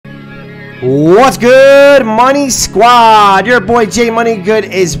What's good, Money Squad? Your boy J Money Good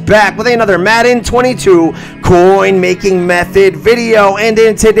is back with another Madden 22 coin making method video. And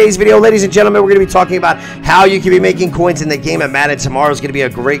in today's video, ladies and gentlemen, we're going to be talking about how you can be making coins in the game of Madden. Tomorrow is going to be a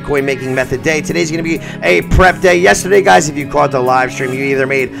great coin making method day. Today's going to be a prep day. Yesterday, guys, if you caught the live stream, you either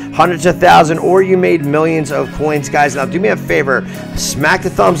made hundreds of thousands or you made millions of coins, guys. Now, do me a favor, smack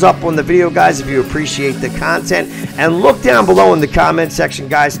the thumbs up on the video, guys, if you appreciate the content, and look down below in the comment section,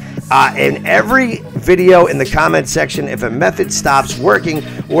 guys. In every video in the comment section, if a method stops working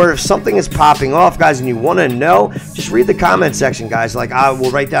or if something is popping off, guys, and you want to know, just read the comment section, guys. Like, I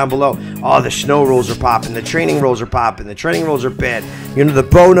will write down below, oh, the snow rolls are popping, the training rolls are popping, the training rolls are bad, you know, the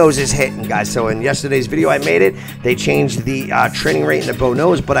bow nose is hitting, guys. So in yesterday's video, I made it. They changed the training rate in the bow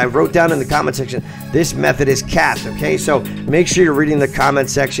nose, but I wrote down in the comment section, this method is capped, okay? So make sure you're reading the comment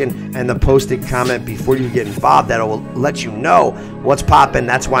section and the posted comment before you get involved. That will let you know what's popping.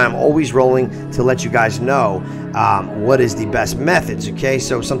 That's why I'm always rolling to let you guys know what is the best methods, okay?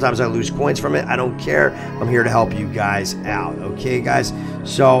 So sometimes I lose coins from it. I don't care. I'm here to help you guys out, okay, guys?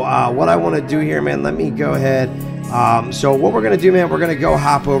 So what I want to do here, man, let me go ahead. So what we're going to do, man, we're going to go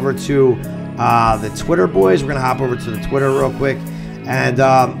hop over to the Twitter, boys. We're going to hop over to the Twitter real quick. And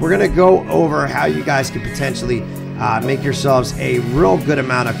we're going to go over how you guys can potentially make yourselves a real good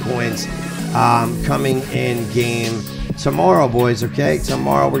amount of coins coming in game tomorrow, boys, okay?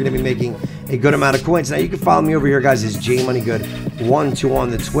 Tomorrow we're going to be making a good amount of coins. Now, you can follow me over here, guys, as JMoneyGood12 on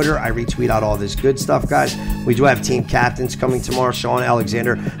the Twitter. I retweet out all this good stuff, guys. We do have team captains coming tomorrow. Sean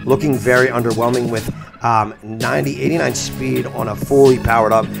Alexander looking very underwhelming with 89 speed on a fully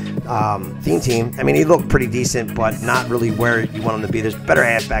powered up theme team. I mean, he looked pretty decent, but not really where you want him to be. There's better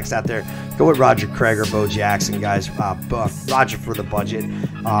halfbacks out there. Go with Roger Craig or Bo Jackson, guys. Roger for the budget.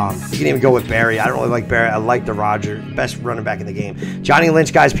 You can even go with Barry. I don't really like Barry. I like the Roger. Best running back in the game. Johnny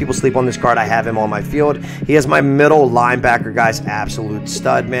Lynch, guys. People sleep on this card. I have him on my field. He is my middle linebacker, guys. Absolute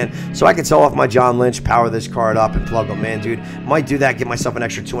stud, man. So I can sell off my John Lynch, power this card up, and plug him in, dude. Might do that. Get myself an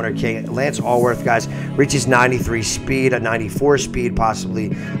extra 200K. Lance Allworth, guys, reaches 93 speed, a 94 speed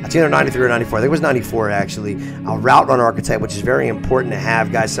possibly. It's either 93 or 94. I think it was 94, actually. A route runner archetype, which is very important to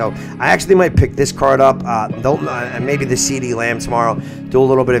have, guys. So I actually might pick this card up. Maybe the CD Lamb tomorrow. Do a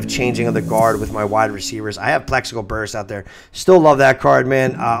little bit of changing of the guard with my wide receivers. I have Plexical Burst out there. Still love that card,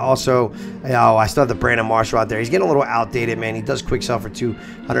 man. Also, I still have the Brandon Marshall out there. He's getting a little outdated, man. He does quick sell for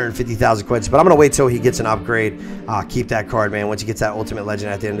 250,000 coins, but I'm going to wait till he gets an upgrade. Keep that card, man. Once he gets that Ultimate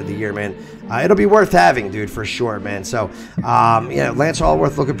Legend at the end of the year, man. It'll be worth having, dude, for sure, man. So, yeah, Lance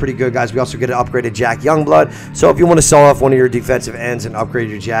Allworth looking pretty good, guys. We also get an upgraded Jack Youngblood. So if you want to sell off one of your defensive ends and upgrade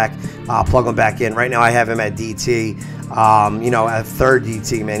your Jack, plug him back in. Right now, I have him at DT. You know, at third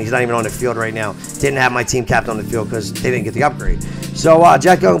DT, man. He's not even on the field right now. Didn't have my team captain on the field because they didn't get the upgrade. So,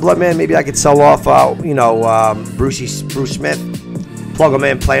 Jack Youngblood, man, maybe I could sell off, Bruce Smith. Plug him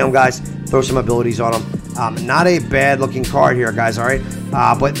in, play him, guys. Throw some abilities on him. Not a bad looking card here, guys, all right?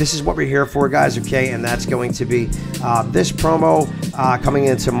 But this is what we're here for, guys, okay? And that's going to be this promo coming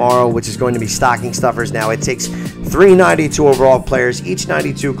in tomorrow, which is going to be stocking stuffers. Now, it takes 392 overall players. Each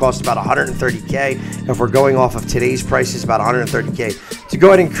 92 costs about 130K. If we're going off of today's prices, about 130K. To go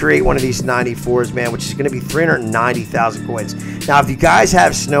ahead and create one of these 94s, man, which is going to be 390,000 coins. Now, if you guys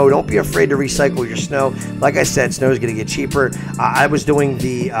have snow, don't be afraid to recycle your snow. Like I said, snow is going to get cheaper. I was doing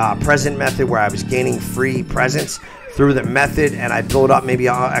the present method where I was gaining free presents through the method, and I built up maybe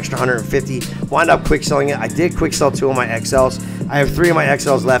an extra 150, wind up quick selling it. I did quick sell 2 of my XLs. I have 3 of my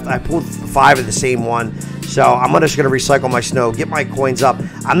XLs left. I pulled 5 of the same one, so I'm just going to recycle my snow, get my coins up.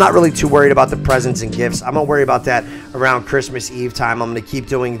 I'm not really too worried about the presents and gifts. I'm going to worry about that around Christmas Eve time. I'm going to keep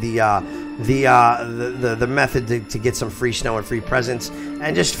doing the method to get some free snow and free presents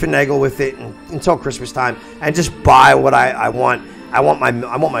and just finagle with it until Christmas time and just buy what I want. I want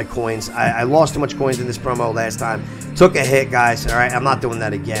my coins. I lost too much coins in this promo last time. Took a hit, guys. All right, I'm not doing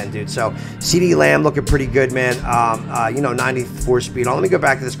that again, dude. So CD Lamb looking pretty good, man. 94 speed. Let me go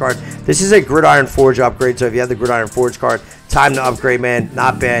back to this card. This is a Gridiron Forge upgrade. So if you have the Gridiron Forge card, time to upgrade, man.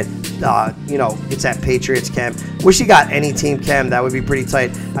 Not bad. It's that Patriots chem. Wish you got any team chem. That would be pretty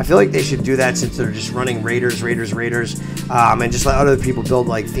tight. I feel like they should do that since they're just running Raiders, and just let other people build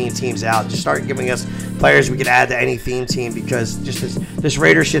like theme teams out. Just start giving us players we could add to any theme team because just this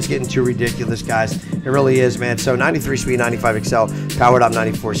Raider shit's getting too ridiculous, guys. It really is, man. So 93 speed, 95 XL, powered up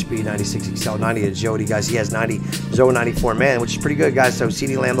 94 speed, 96 XL, 90 agility, guys. He has 90 Zoe 94 man, which is pretty good, guys. So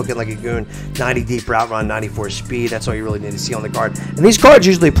CD Lamb looking like a goon, 90 deep route run, 94 speed. That's all you really need to see on the card. And these cards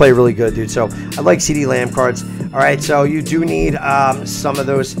usually play really good, dude. So I like CD Lamb cards. All right, so you do need some of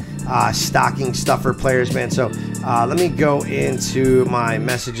those stocking stuffer players, man. So let me go into my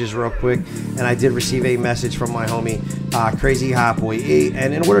messages real quick. And I did receive a message from my homie, Crazy Hot Boy 8.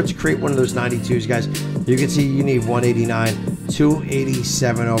 And in order to create one of those 92s, guys, you can see you need 189,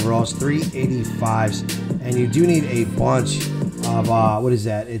 287 overalls, 385s, and you do need a bunch of, what is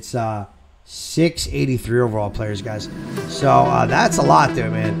that? It's 683 overall players, guys. So that's a lot there,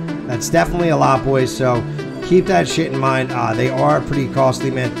 man. That's definitely a lot, boys. So keep that shit in mind. They are pretty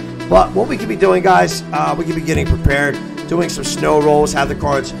costly, man. But what we could be doing, guys, we could be getting prepared, doing some snow rolls, have the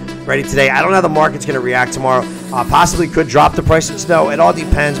cards ready today. I don't know how the market's going to react tomorrow. Possibly could drop the price in snow. It all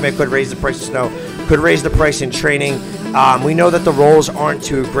depends, man. Could raise the price of snow. Could raise the price in training. We know that the rolls aren't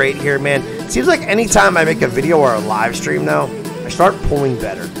too great here, man. It seems like anytime I make a video or a live stream now, I start pulling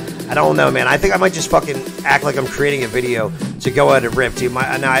better. I don't know, man. I think I might just fucking act like I'm creating a video to go ahead and rip, dude.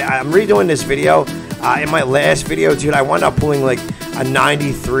 I'm redoing this video. In my last video, dude, I wound up pulling like a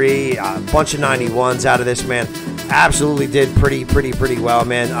 93, a bunch of 91s out of this, man. Absolutely did pretty well,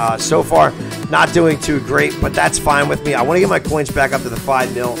 man. So far, not doing too great, but that's fine with me. I want to get my coins back up to the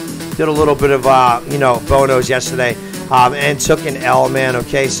 5 mil. Did a little bit of, bonos yesterday, and took an L, man.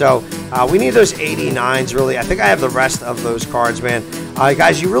 Okay, so we need those 89s, really. I think I have the rest of those cards, man.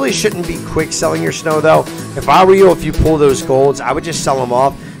 Guys, you really shouldn't be quick selling your snow, though. If I were you, if you pull those golds, I would just sell them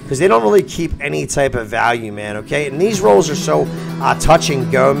off, because they don't really keep any type of value, man. Okay, and these rolls are so touch and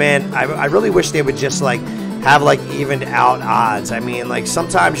go, man. I really wish they would just like have like evened out odds. I mean, like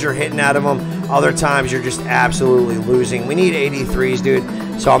sometimes you're hitting out of them, other times you're just absolutely losing. We need 83s, dude.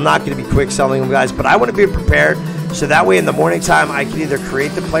 So I'm not going to be quick selling them, guys, but I want to be prepared so that way in the morning time I can either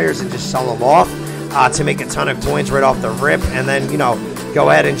create the players and just sell them off to make a ton of coins right off the rip, and then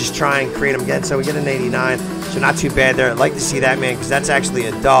go ahead and just try and create them again. So we get an 89, so not too bad there. I'd like to see that, man, because that's actually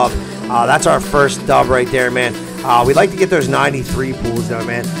a dub. That's our first dub right there, man. We'd like to get those 93 pools, though,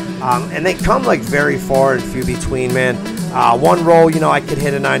 man. And they come like very far and few between, man. One roll, I could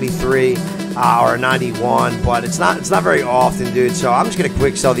hit a 93 or a 91, but it's not very often, dude. So I'm just gonna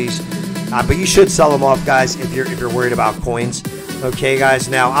quick sell these, but you should sell them off, guys, if you're worried about coins. Okay, guys.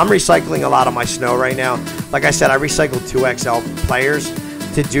 Now I'm recycling a lot of my snow right now. Like I said, I recycled 2XL players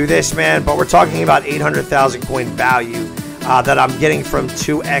to do this, man. But we're talking about 800,000 coin value that I'm getting from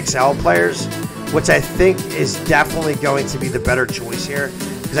 2XL players, which I think is definitely going to be the better choice here,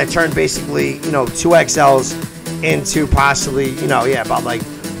 because I turned basically 2XLs into possibly about like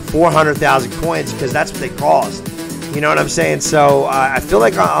 400,000 coins, because that's what they cost. You know what I'm saying? So I feel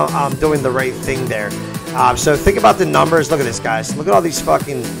like I'm doing the right thing there. So think about the numbers. Look at this, guys. Look at all these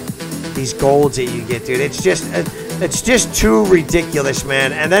golds that you get, dude. It's just too ridiculous,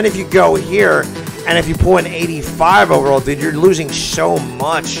 man. And then if you go here and if you pull an 85 overall, dude, you're losing so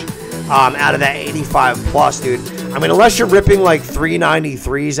much out of that 85 plus, dude. I mean, unless you're ripping like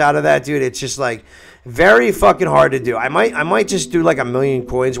 393s out of that, dude, it's just like very fucking hard to do. I might just do like 1,000,000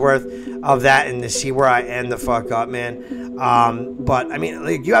 coins worth of that and to see where I end the fuck up, man. But I mean,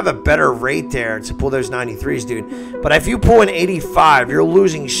 like, you have a better rate there to pull those 93s, dude. But if you pull an 85, you're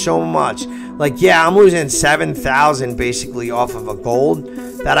losing so much. Like, yeah, I'm losing 7,000 basically off of a gold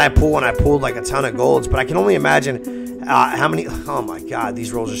that I pull when I pulled like a ton of golds. But I can only imagine how many. Oh my god,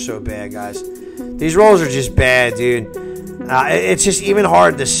 these rolls are so bad, guys. These rolls are just bad, dude. It's just even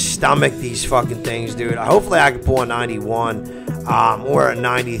hard to stomach these fucking things, dude. Hopefully I can pull a 91 or a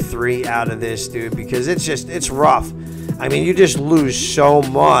 93 out of this, dude, because it's rough. I mean, you just lose so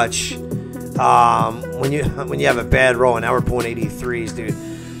much when you have a bad roll, and now we're pulling 83s,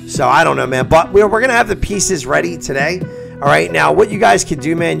 dude. So I don't know, man, but we're gonna have the pieces ready today. All right, now what you guys could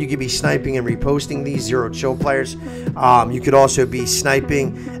do, man, you could be sniping and reposting these Zero Chill players. You could also be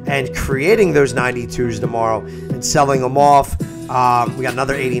sniping and creating those 92s tomorrow and selling them off. We got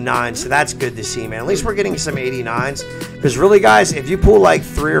another 89, so that's good to see, man. At least we're getting some 89s, because really, guys, if you pull like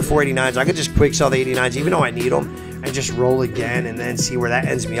 3 or 4 89s, I could just quick sell the 89s, even though I need them, and just roll again and then see where that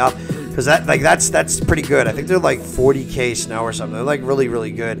ends me up. Because that's pretty good. I think they're like 40k snow or something. They're like really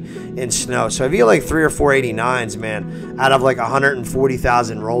good in snow. So if you get like 3 or 4 89s, man, out of like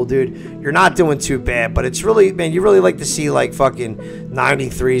 140,000 roll, dude, you're not doing too bad. But it's really, man, you really like to see like fucking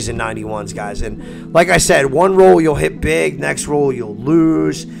 93s and 91s, guys. And like I said, one roll you'll hit big, next roll you'll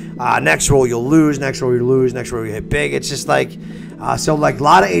lose, next roll you'll lose, next roll you lose, next roll you hit big. It's just like so like a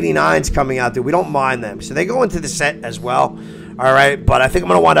lot of 89s coming out, dude. We don't mind them. So they go into the set as well. All right, but I think I'm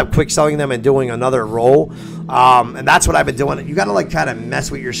going to wind up quick selling them and doing another roll. And that's what I've been doing. You got to like kind of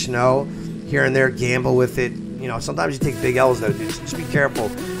mess with your snow here and there, gamble with it. Sometimes you take big L's, though, dude. So just be careful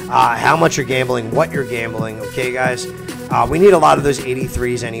how much you're gambling, what you're gambling. Okay, guys? We need a lot of those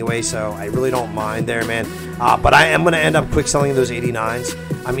 83s anyway, so I really don't mind there, man. But I am going to end up quick selling those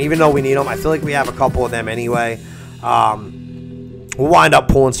 89s. Even though we need them, I feel like we have a couple of them anyway. We'll wind up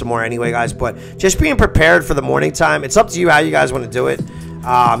pulling some more anyway, guys. But just being prepared for the morning time. It's up to you how you guys want to do it.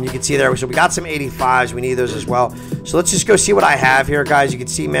 You can see there. So we got some 85s. We need those as well. So let's just go see what I have here, guys. You can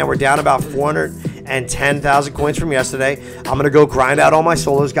see, man, we're down about 410,000 coins from yesterday. I'm going to go grind out all my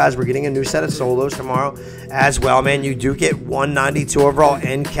solos, guys. We're getting a new set of solos tomorrow as well, man. You do get 192 overall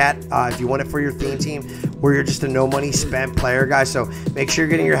NCAT if you want it for your theme team, where you're just a no money spent player, guys. So make sure you're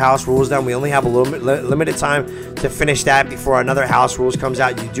getting your house rules done. We only have a little limited time to finish that before another house rules comes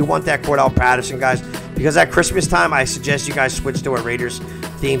out. You do want that Cordell Patterson, guys, because at Christmas time, I suggest you guys switch to a Raiders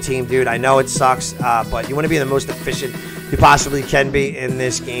theme team, dude. I know it sucks, but you want to be the most efficient you possibly can be in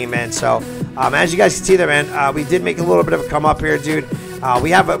this game, man. So as you guys can see there, man, we did make a little bit of a come up here, dude.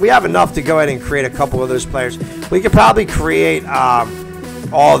 We have enough to go ahead and create a couple of those players. We could probably create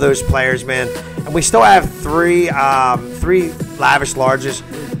all those players, man. And we still have three lavish larges.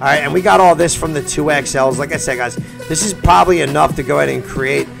 All right, and we got all this from the 2XLs. Like I said, guys, this is probably enough to go ahead and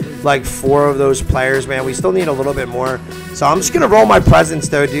create like 4 of those players, man. We still need a little bit more. So I'm just going to roll my presents,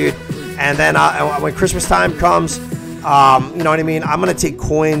 though, dude. And then when Christmas time comes, you know what I mean? I'm going to take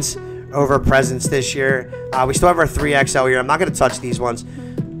coins over presents this year. We still have our 3XL here. I'm not going to touch these ones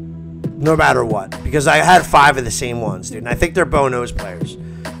no matter what, because I had 5 of the same ones, dude. And I think they're Bono's players.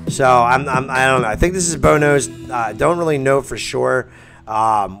 So I don't know. I think this is Bono's. I don't really know for sure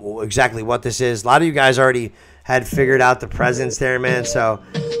exactly what this is. A lot of you guys already had figured out the presents there, man. So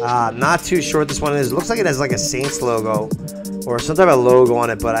not too sure what this one is. It looks like it has like a Saints logo or some type of logo on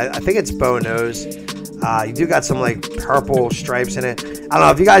it, but I think it's Bono's. You do got some like purple stripes in it. I don't know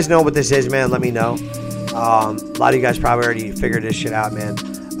if you guys know what this is, man. Let me know. A lot of you guys probably already figured this shit out, man.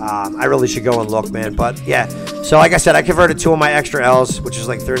 I really should go and look, man. But yeah, so like I said, I converted 2 of my extra L's, which is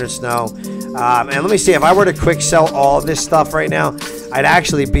like 300 snow. And let me see, if I were to quick sell all of this stuff right now, I'd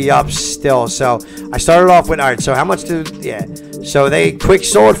actually be up still. So I started off with, all right, so how much so they quick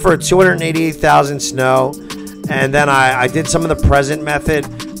sold for 288,000 snow. And then I did some of the present method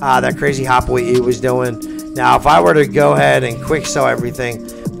that Crazy Hopboy E was doing. Now, if I were to go ahead and quick sell everything,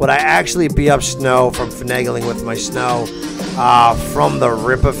 would I actually be up snow from finagling with my snow from the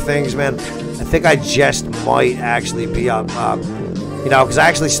rip of things, man? I think I just might actually be up, you know, because I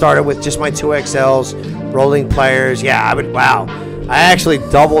actually started with just my 2XLs, rolling players. Yeah, wow. I actually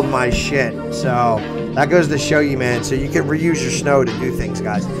doubled my shit. So that goes to show you, man. So you can reuse your snow to do things,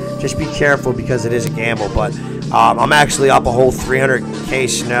 guys. Just be careful because it is a gamble. But I'm actually up a whole 300k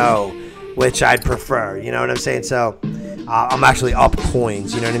snow, which I'd prefer. You know what I'm saying? So I'm actually up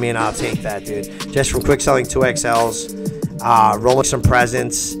coins. You know what I mean? I'll take that, dude. Just from quick selling 2XLs, rolling some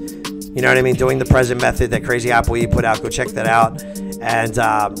presents. You know what I mean? Doing the present method that Crazy Apple E put out. Go check that out. And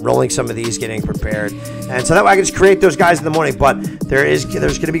rolling some of these, getting prepared. And so that way I can just create those guys in the morning. But there's going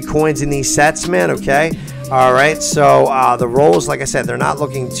to be coins in these sets, man, okay? All right, so the rolls, like I said, they're not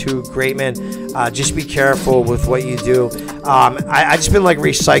looking too great, man. Just be careful with what you do. I just been, like,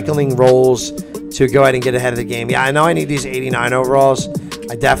 recycling rolls to go ahead and get ahead of the game. Yeah, I know I need these 89 overalls.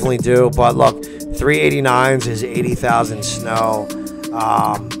 I definitely do. But, look, 389s is 80,000 snow.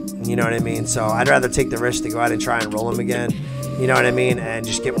 You know what I mean? So I'd rather take the risk to go out and try and roll them again. You know what I mean? And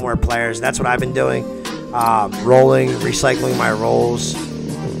just get more players. That's what I've been doing. Rolling, recycling my rolls.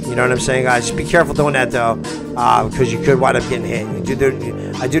 You know what I'm saying, guys? Just be careful doing that, though, because you could wind up getting hit.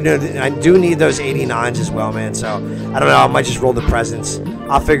 I do need those 89s as well, man. So, I don't know. I might just roll the presents.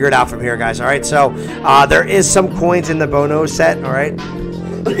 I'll figure it out from here, guys. All right? So, there is some coins in the Bono set, all right?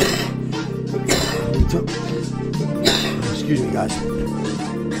 Excuse me, guys.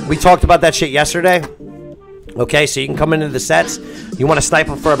 We talked about that shit yesterday. Okay, so you can come into the sets. You want to snipe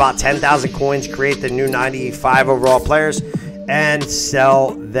them for about 10,000 coins, create the new 95 overall players, and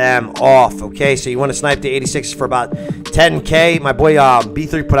sell them off. Okay, so you want to snipe the 86 for about 10K. My boy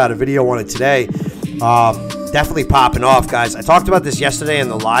B3 put out a video on it today. Definitely popping off, guys. I talked about this yesterday in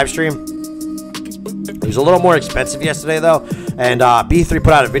the live stream. It was a little more expensive yesterday, though. And B3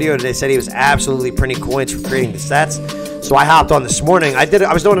 put out a video today, said he was absolutely printing coins for creating the sets. So I hopped on this morning. I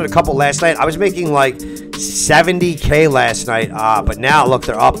was doing it a couple last night. I was making like 70K last night, but now look,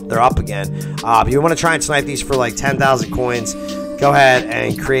 they're up again. If you want to try and snipe these for like 10,000 coins, go ahead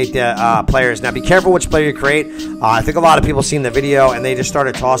and create the players. Now be careful which player you create. I think a lot of people seen the video and they just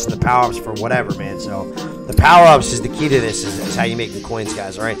started tossing the power-ups for whatever, man. So the power-ups is the key to this, is how you make the coins,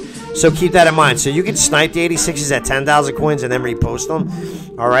 guys, all right? So keep that in mind. So you can snipe the 86s at 10,000 coins and then repost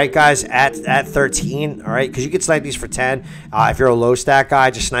them, all right, guys, at 13, all right? Because you can snipe these for 10. If you're a low stack guy,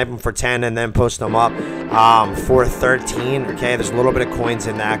 just snipe them for 10 and then post them up for 13, okay? There's a little bit of coins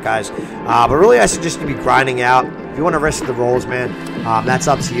in that, guys. But really, I suggest you be grinding out. If you want to risk the rolls, man, that's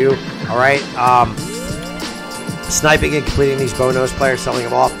up to you, all right? Sniping and completing these bonus players, selling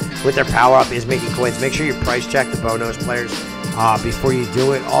them off with their power-up is making coins. Make sure you price check the bonus players before you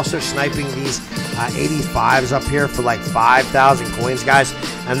do it. Also, sniping these 85s up here for like 5,000 coins, guys,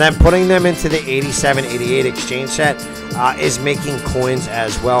 and then putting them into the 87, 88 exchange set is making coins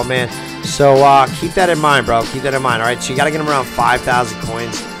as well, man. So keep that in mind, bro. Keep that in mind, all right? So you got to get them around 5,000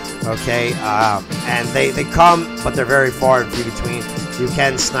 coins, okay? And they come, but they're very far and few between. You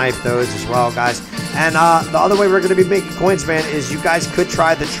can snipe those as well, guys. And the other way we're going to be making coins, man, is you guys could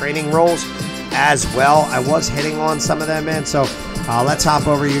try the training rolls as well. I was hitting on some of them, man. So let's hop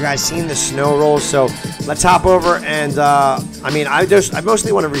over. You guys seen the snow rolls, so let's hop over. And I mean, I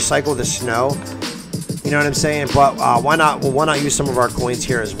mostly want to recycle the snow. You know what I'm saying? But why not? Well, why not use some of our coins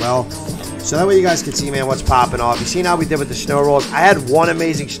here as well? So that way you guys can see, man, what's popping off. You seen how we did with the snow rolls? I had one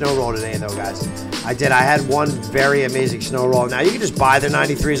amazing snow roll today, though, guys. I did. I had one very amazing snow roll. Now, you can just buy the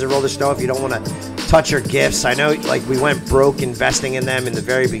 93s and roll the snow if you don't want to touch your gifts. I know, like, we went broke investing in them in the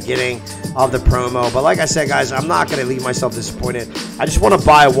very beginning of the promo. But like I said, guys, I'm not going to leave myself disappointed. I just want to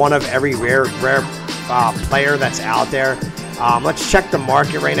buy one of every rare player that's out there. Let's check the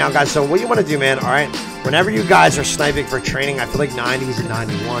market right now, guys. So what you want to do, man, all right? Whenever you guys are sniping for training, I feel like 90s and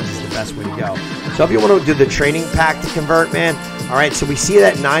 91s is the best way to go. So if you want to do the training pack to convert, man, all right, so we see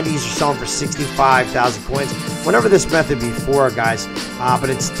that 90s are selling for 65,000 coins. Whenever this method before, guys, but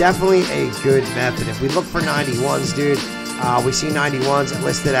it's definitely a good method. If we look for 91s, dude, we see 91s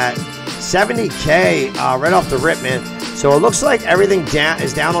listed at 70K right off the rip, man. So it looks like everything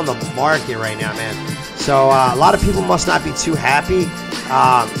is down on the market right now, man. So a lot of people must not be too happy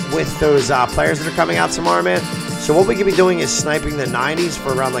with those players that are coming out tomorrow, man. So what we could be doing is sniping the 90s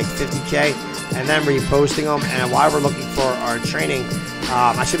for around like 50K and then reposting them. And while we're looking for our training,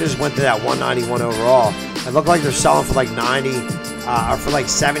 I should have just went to that 191 overall. It looked like they're selling for like 90 or for like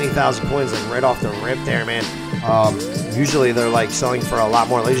 70,000 coins, like right off the rip there, man. Usually they're like selling for a lot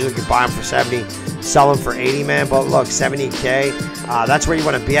more. Usually you can buy them for 70, sell them for 80, man. But look, 70K, that's where you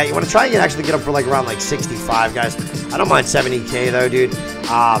want to be at. You want to try and actually get them for like around like 65, guys. I don't mind 70K though, dude.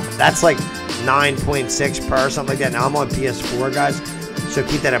 That's like 9.6 per, something like that. Now I'm on PS4, guys, so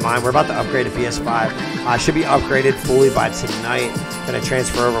keep that in mind. We're about to upgrade to PS5. I should be upgraded fully by tonight. Gonna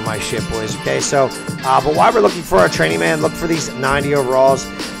transfer over my shit, boys. Okay, so but while we're looking for our training, man, look for these 90 overalls.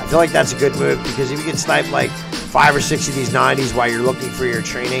 I feel like that's a good move, because if you can snipe like 5 or 6 of these 90s while you're looking for your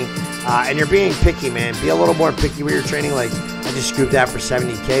training, and you're being picky, man, be a little more picky with your training. Like, I just scooped that for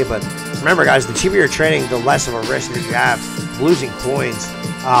 70K, but remember, guys, the cheaper your training, the less of a risk that you have losing coins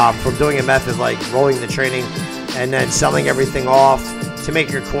from doing a method like rolling the training and then selling everything off to make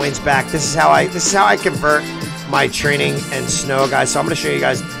your coins back. This is how I convert my training and snow, guys. So I'm going to show you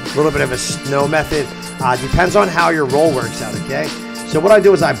guys a little bit of a snow method. Depends on how your roll works out, okay? So what I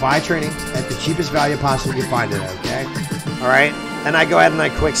do is I buy training at the cheapest value possible you find it, okay? All right, and I go ahead and I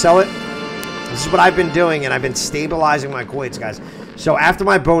quick sell it. This is what I've been doing, and I've been stabilizing my coins, guys. So after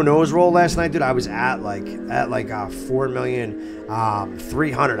my bow nose roll last night, dude, I was at like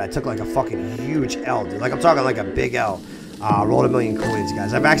 4,300,000. I took like a fucking huge L, dude. Like, I'm talking like a big L. Rolled 1,000,000 coins,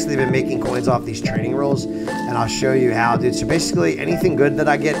 guys. I've actually been making coins off these training rolls, and I'll show you how, dude. So basically, anything good that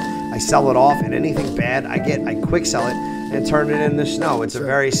I get, I sell it off, and anything bad I quick sell it and turn it into snow. It's a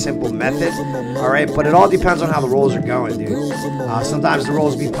very simple method, all right? But it all depends on how the rolls are going, dude. Sometimes the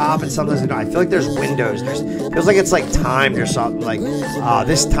rolls be popping, sometimes they don't. I feel like there's windows. Feels like it's like timed or something. Like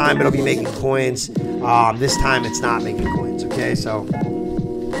this time it'll be making coins. This time it's not making coins, okay? So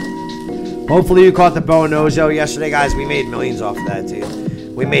hopefully you caught the bow and nozo yesterday, guys. We made millions off of that, dude.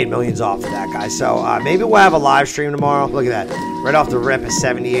 We made millions off of that, guys. So maybe we'll have a live stream tomorrow. Look at that. Right off the rip is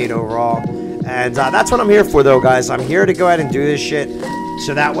 78 overall. And that's what I'm here for, though, guys. I'm here to go ahead and do this shit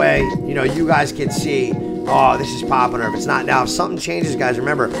so that way, you know, you guys can see, oh, this is popping, or if it's not. Now, if something changes, guys,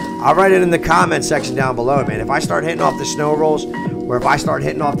 remember, I'll write it in the comment section down below, man. If I start hitting off the snow rolls, or if I start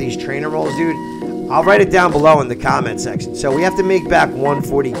hitting off these trainer rolls, dude, I'll write it down below in the comment section. So we have to make back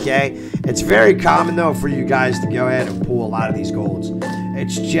 140K. It's very common, though, for you guys to go ahead and pull a lot of these golds.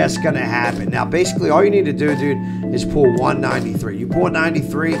 It's just going to happen. Now, basically, all you need to do, dude, is pull 193. You pull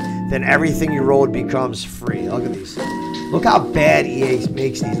 93, then everything you rolled becomes free. Look at these. Look how bad EA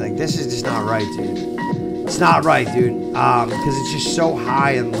makes these. Like, this is just not right, dude. It's not right, dude, because it's just so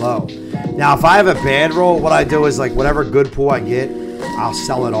high and low. Now, if I have a bad roll, what I do is, like, whatever good pool I get, I'll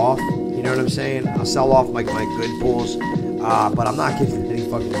sell it off. You know what I'm saying? I'll sell off my good pools, but I'm not getting any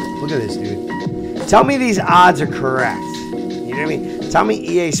fucking... Look at this, dude. Tell me these odds are correct. You know what I mean? Tell me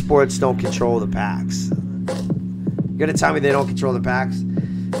EA Sports don't control the packs. You're going to tell me they don't control the packs?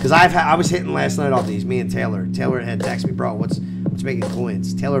 Because I was hitting last night off these, me and Taylor. Taylor had texted me, bro, what's making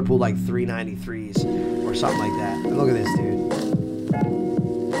coins? Taylor pulled like 393s or something like that. But look at this, dude.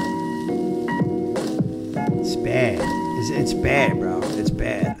 It's bad. It's bad, bro. It's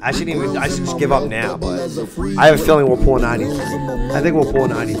bad. I should just give up now, but I have a feeling we'll pull 93. I think we'll pull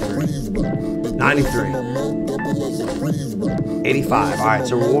 93. 93. 85. All right,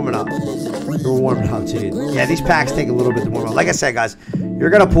 so we're warming up. We're warming up, dude. Yeah, these packs take a little bit to warm up. Like I said, guys, you're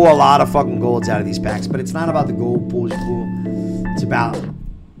going to pull a lot of fucking golds out of these packs, but it's not about the gold pools you pull. It's about,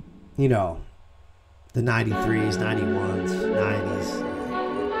 you know, the 93s, 91s, 90s,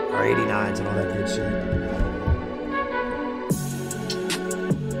 or 89s and all that good shit.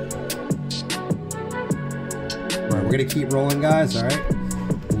 All right, we're going to keep rolling, guys, all right?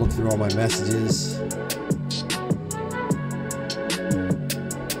 We'll look through all my messages.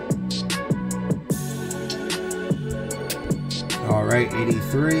 All right,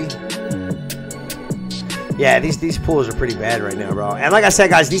 83. Yeah, these pools are pretty bad right now, bro. And like I said,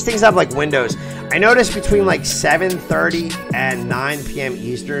 guys, these things have, like, windows. I noticed between, like, 7:30 and 9 p.m.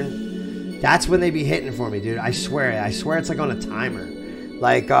 Eastern, that's when they be hitting for me, dude. I swear it's, like, on a timer.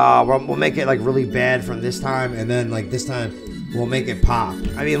 Like, we'll make it, like, really bad from this time, and then, like, this time we'll make it pop.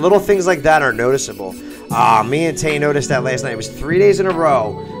 I mean, little things like that are noticeable. Me and Tay noticed that last night. It was 3 days in a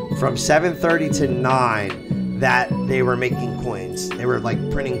row from 7:30 to 9 that they were making coins. They were, like,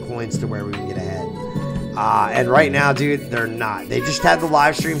 printing coins to where we can get ahead. And right now, dude, they're not. They just had the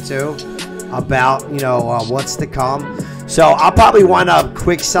live stream, too, about, you know, what's to come. So I'll probably wind up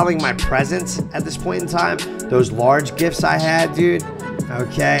quick selling my presents at this point in time. Those large gifts I had, dude.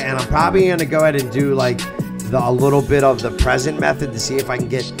 Okay, and I'm probably going to go ahead and do, like, a little bit of the present method to see if I can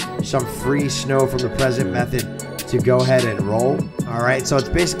get some free snow from the present method to go ahead and roll. All right, so it's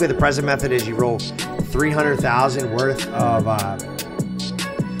basically the present method is you roll 300,000 worth of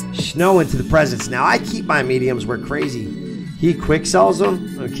snow into the presents. Now, I keep my mediums where Crazy, he quick sells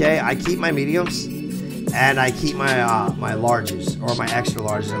them, okay? I keep my mediums, and I keep my my larges, or my extra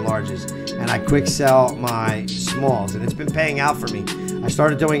larges and larges, and I quick sell my smalls, and it's been paying out for me. I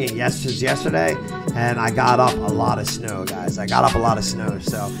started doing it yesterday, and I got up a lot of snow, guys. I got up a lot of snow,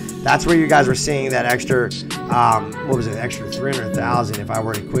 so that's where you guys were seeing that extra, what was it, extra 300,000 if I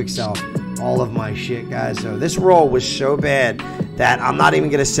were to quick sell all of my shit, guys. So this roll was so bad that I'm not even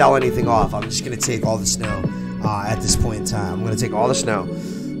going to sell anything off. I'm just going to take all the snow at this point in time. I'm going to take all the snow,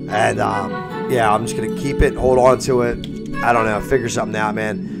 and yeah, I'm just going to keep it, hold on to it. I don't know, figure something out,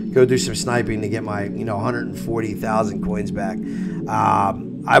 man. Go do some sniping to get my, you know, 140,000 coins back.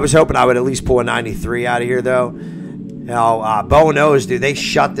 I was hoping I would at least pull a 93 out of here, though. You know, Bow Nose, dude, they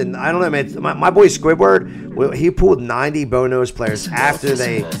shut the... I don't know, man. My boy Squidward, he pulled 90 Bow Nose players after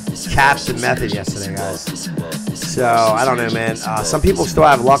they capped the method yesterday, guys. So, I don't know, man. Some people still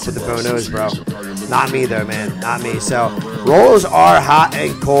have luck with the Bow Nose, bro. Not me, though, man. Not me. So, rolls are hot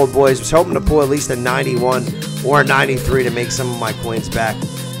and cold, boys. I was hoping to pull at least a 91 or a 93 to make some of my coins back.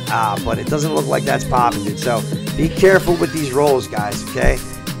 But it doesn't look like that's popping, dude. So, be careful with these rolls, guys, okay?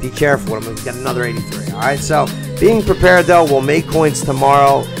 Be careful. I'm going to get another 83. All right, so being prepared, though, we'll make coins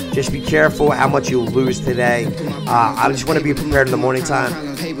tomorrow. Just be careful how much you lose today. I just want to be prepared in the morning time.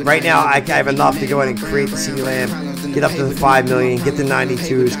 Right now, I have enough to go ahead and create the CD Lamb, get up to the 5 million, get the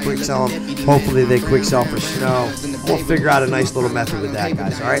 92s, quick sell them. Hopefully, they quick sell for snow. We'll figure out a nice little method with that,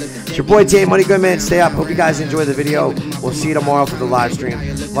 guys, all right? It's your boy, Jay Money Good Man. Stay up. Hope you guys enjoy the video. We'll see you tomorrow for the live stream.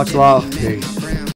 Much love. Peace.